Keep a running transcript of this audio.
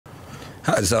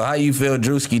So how you feel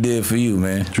Druski did for you,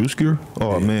 man? Druski?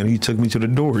 Oh man, he took me to the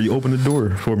door. He opened the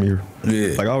door for me.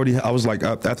 Yeah. Like I was like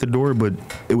at the door, but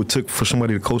it would take for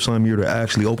somebody to co-sign me or to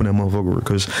actually open that motherfucker,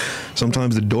 because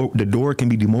sometimes the door can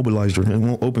be demobilized or it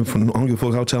won't open from. I don't give a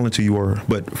fuck how talented you are,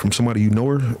 but from somebody you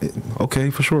know her, okay,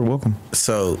 for sure, welcome.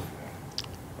 So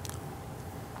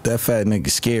that fat nigga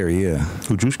scary, yeah.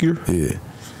 Who, Druski? Yeah.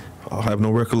 I have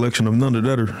no recollection of none of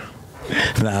that.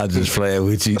 Nah, I'm just playing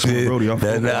with you.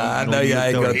 I know y'all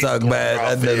ain't gonna talk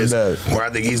bad. Where I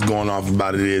think he's going off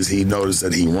about it is he noticed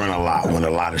that he run a lot when a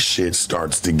lot of shit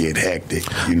starts to get hectic.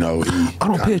 You know, I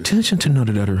don't pay attention to none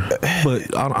of that,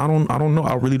 but I don't know.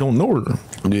 I really don't know her.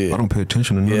 Yeah, I don't pay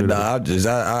attention to none of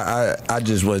that. I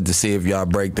just wanted to see if y'all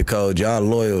break the code. Y'all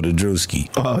loyal to Druski.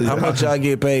 How much y'all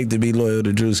get paid to be loyal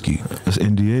to Druski? It's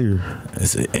NDA.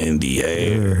 It's an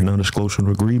NDA. Yeah, non-disclosure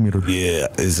agreement. Yeah,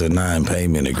 it's a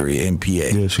non-payment agreement.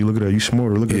 NPA. Yeah, see, look at that. You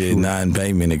smarter. Look at you.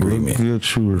 Non-payment agreement. Look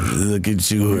at you. Look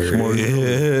at you.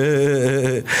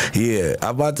 Yeah,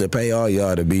 I'm about to pay all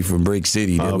y'all to be from Brick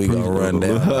City. That we gonna run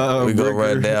down. We gonna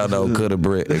run down on Coulda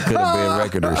Been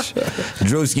Recorders.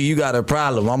 Druski, you got a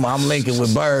problem. I'm linking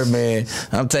with Birdman.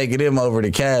 I'm taking him over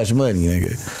to Cash Money,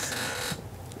 nigga.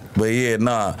 But yeah,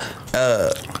 nah.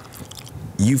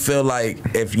 You feel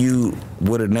like if you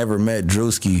would have never met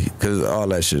Druski, because all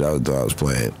that shit I was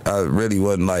playing, I really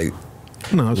wasn't like.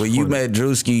 No, when you met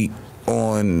Druski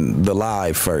on the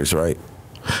live first, right?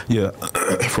 Yeah,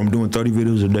 from doing 30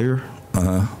 videos a day.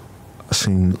 I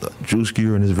seen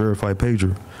Druski and his verified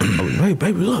pager. I was like, hey,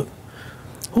 baby, look,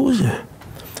 who is that?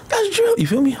 That's Drew. You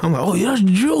feel me? I'm like, oh yeah, that's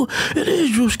Drew. It is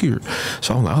Druski.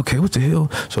 So I'm like, okay, what the hell?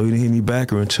 So he didn't hit me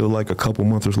back until like a couple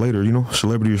months later. You know,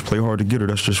 celebrities play hard to get her.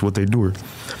 That's just what they do.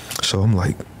 So I'm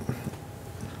like,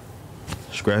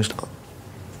 scratched.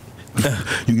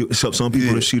 You get some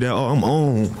people that see that. Oh, I'm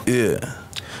on. Yeah.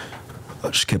 I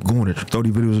just kept going at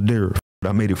 30 videos a day.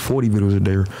 I made it 40 videos a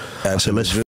day. I said,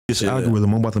 let's fix this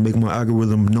algorithm. I'm about to make my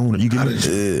algorithm known. You get me?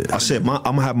 I said, I'm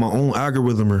gonna have my own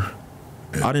algorithm.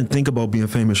 I didn't think about being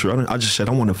famous. I just said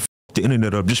I want to f the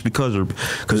internet up just because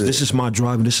this is my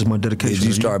drive and this is my dedication. Did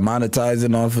you start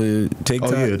monetizing off of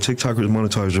TikTok? Oh yeah, TikTok is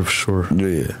monetizer for sure.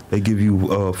 Yeah, they give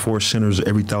you 4 centers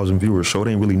every 1,000 viewers, so it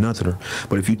ain't really nothing.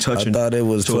 But if you touching, I thought it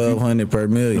was 1,200 per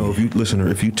million. No, if you listen,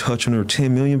 if you touching her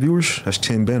 10 million viewers, that's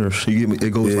 10 banners. So you get me?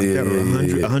 It goes like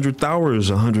that. 100,000 is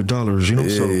 $100. You know,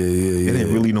 so it ain't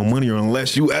really no money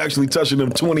unless you actually touching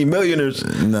them 20 millioners,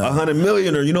 100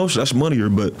 millioner. You know, so that's money.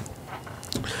 But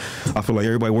I feel like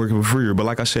everybody working for free. But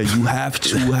like I said, you have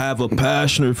to have a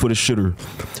passion for the shitter.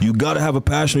 You gotta have a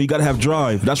passion. You gotta have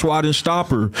drive. That's why I didn't stop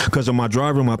her, because of my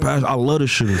drive and my passion. I love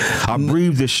this shitter. I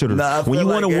breathe this shitter. When you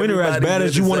want to win her as bad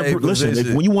as you want to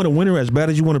listen, when you want to win her as bad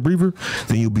as you want to breathe her,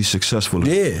 then you'll be successful.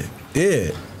 Yeah,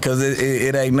 because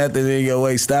it ain't nothing in your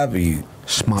way stopping you.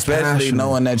 Especially passion.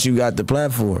 Knowing that you got the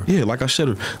platform. Yeah, like I said,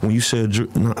 when you said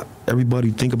not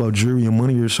everybody think about jury and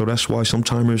money, so that's why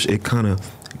sometimes it kind of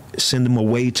send them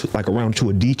away to like around to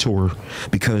a detour,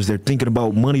 because they're thinking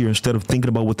about money instead of thinking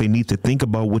about what they need to think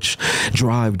about, which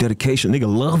drive, dedication.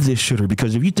 Nigga love this shitter,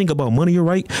 because if you think about money, you're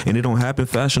right, and it don't happen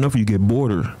fast enough, you get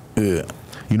bored. Yeah.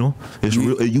 You know, it's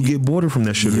real. You get bored from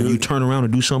that shit, and you turn around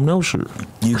and do something else. Shit.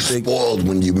 You're spoiled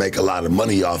when you make a lot of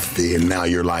money off of it, and now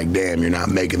you're like, damn, you're not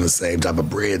making the same type of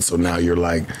bread, so now you're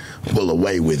like, pull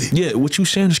away with it. Yeah, what you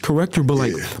saying is correct, but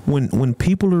like when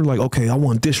people are like, okay, I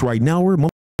want this right now, or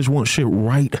want shit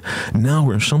right now,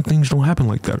 and some things don't happen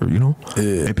like that, or you know,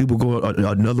 and people go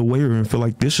another way and feel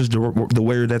like this is the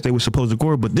way that they were supposed to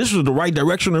go, but this was the right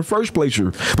direction in the first place,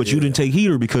 but you didn't take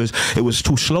heed because it was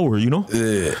too slower, you know.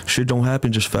 Shit don't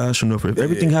happen just fast enough. If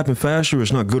everything happened faster,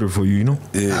 it's not good for you, you know.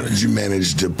 How did you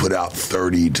manage to put out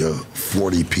 30 to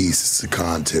 40 pieces of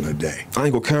content a day? I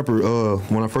ain't gonna cap her.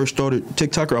 When I first started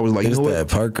TikToker, I was like, you know what,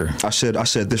 Parker. I said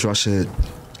this, or I said.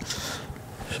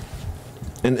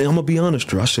 And I'm gonna be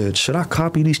honest, I said, should I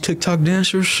copy these TikTok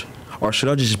dancers, or should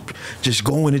I just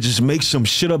go in and just make some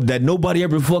shit up that nobody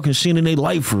ever fucking seen in their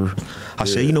life? Or I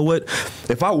said, you know what?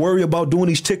 If I worry about doing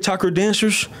these TikToker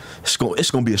dancers, it's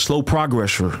gonna be a slow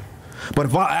progress. But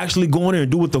if I actually go in there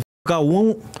and do what the fuck I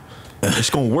want,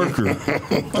 it's gonna work.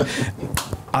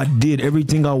 I did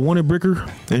everything I wanted, Bricker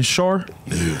and Shar,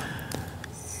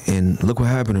 and look what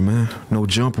happened, man. No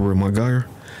jumper, my guy.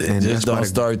 And just don't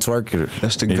start twerking.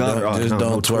 That's the guy. Just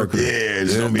don't twerk. Yeah,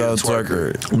 just don't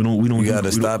twerker. We don't. You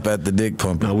gotta stop at the dick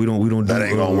pump. No, we don't. That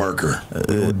ain't gonna work her.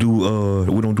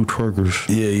 We don't do twerkers.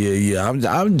 Yeah.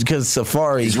 I'm because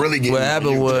Safari. He's really what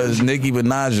happened was Nicki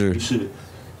Minaj.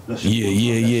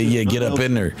 Yeah. Get up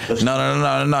in there.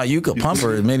 No. You could pump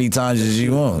her as many times as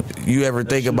you want. You ever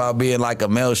think about being like a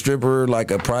male stripper, like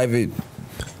a private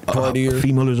partier.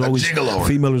 Female is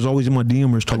always in my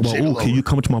DMers talking about, oh, can you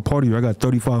come to my party? Or I got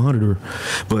 3,500 or,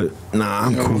 but nah,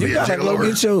 I'm cool. You gotta go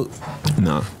get your.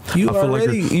 Nah, you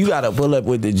already. You gotta pull up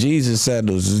with the Jesus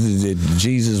sandals, the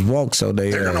Jesus walk. So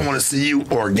they're gonna want to see you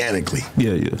organically.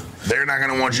 Yeah, yeah. They're not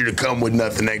gonna want you to come with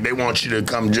nothing. They want you to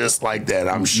come just like that.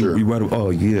 I'm sure. You right? Oh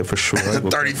yeah, for sure.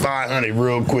 3,500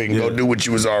 real quick and go do what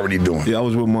you was already doing. Yeah, I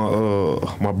was with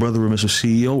my brother and Mr.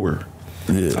 CEO.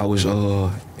 I was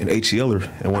an ATLer,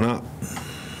 and when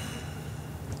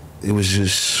it was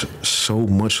just so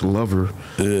much lover.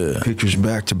 Yeah. Pictures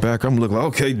back to back. I'm looking like,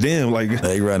 okay, damn, like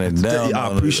they running down.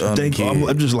 I appreciate. Thank you.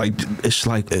 I'm just like, it's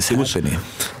happening.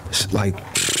 It's like,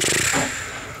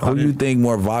 who do you think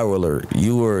more viraler?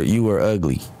 You or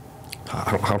ugly?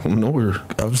 I don't know her.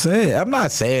 I'm saying, I'm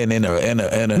not saying in a.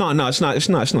 No, it's not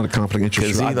a conflict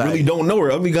interest. I really don't know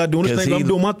her. Ugly guy doing his thing. I'm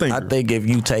doing my thing. I think if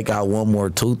you take out one more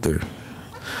toother,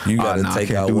 you gotta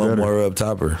take out one more up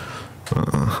topper.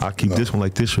 I keep this one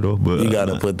like this, though. But you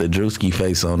gotta put the Druski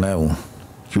face on that one.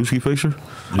 Druski facer?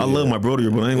 Yeah. I love my brother,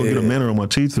 but I ain't gonna get a manner on my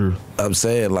teeth. Or I'm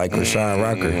saying like Krishan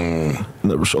Rocker.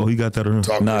 Oh, he got that or him?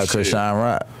 Nah, Krishan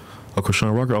Rock. Oh,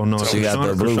 Krishan Rocker? Oh, no. She got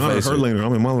the blue face. Her laner.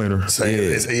 I'm in my laner.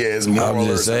 It's more. I'm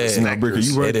just saying. Nah, Bricker,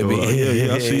 you right, though.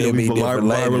 Yeah, I see it. Be viral,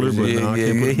 but I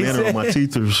can't put manner on my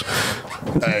teethers.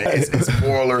 Hey, it's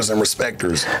spoilers and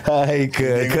respecters. Hey,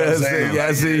 cuz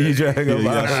I see you trying to go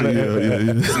by.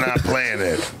 It's not playing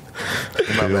it.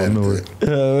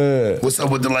 What's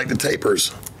up with the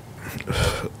tapers?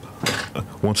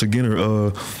 Once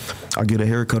again, I get a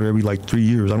haircut every like 3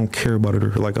 years. I don't care about it. I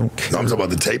don't care. I'm talking about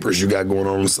the tapers you got going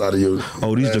on the side of your.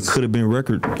 Oh, these could have been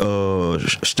record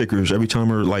stickers. Every time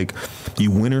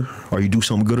you winner or you do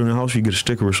something good in the house, you get a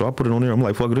sticker. So I put it on there. I'm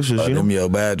like, fuck it, this is them your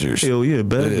Badgers. Hell yeah,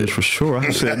 Badgers for sure. I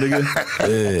said,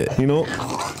 nigga, you know,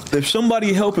 if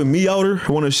somebody helping me out or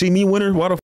want to see me winner, why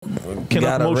the can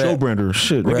I promote your brander?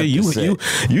 Shit,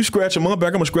 nigga, you scratching my back,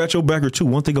 I'm gonna scratch your back or two.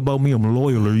 One thing about me, I'm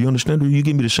loyal. You understand? You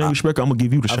give me the same respect, I'm gonna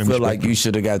give you the same respect. I feel like you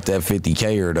should have got that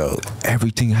 50K though.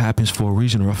 Everything happens for a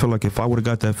reason. Or I feel like if I would have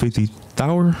got that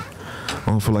 50,000, I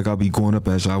don't feel like I'll be going up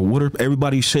as I would her.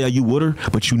 Everybody say you would her,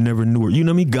 but you never knew her. You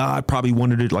know what I mean? God probably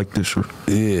wanted it like this, or,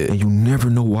 and you never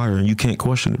know why, and you can't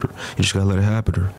question it. You just gotta let it happen, or.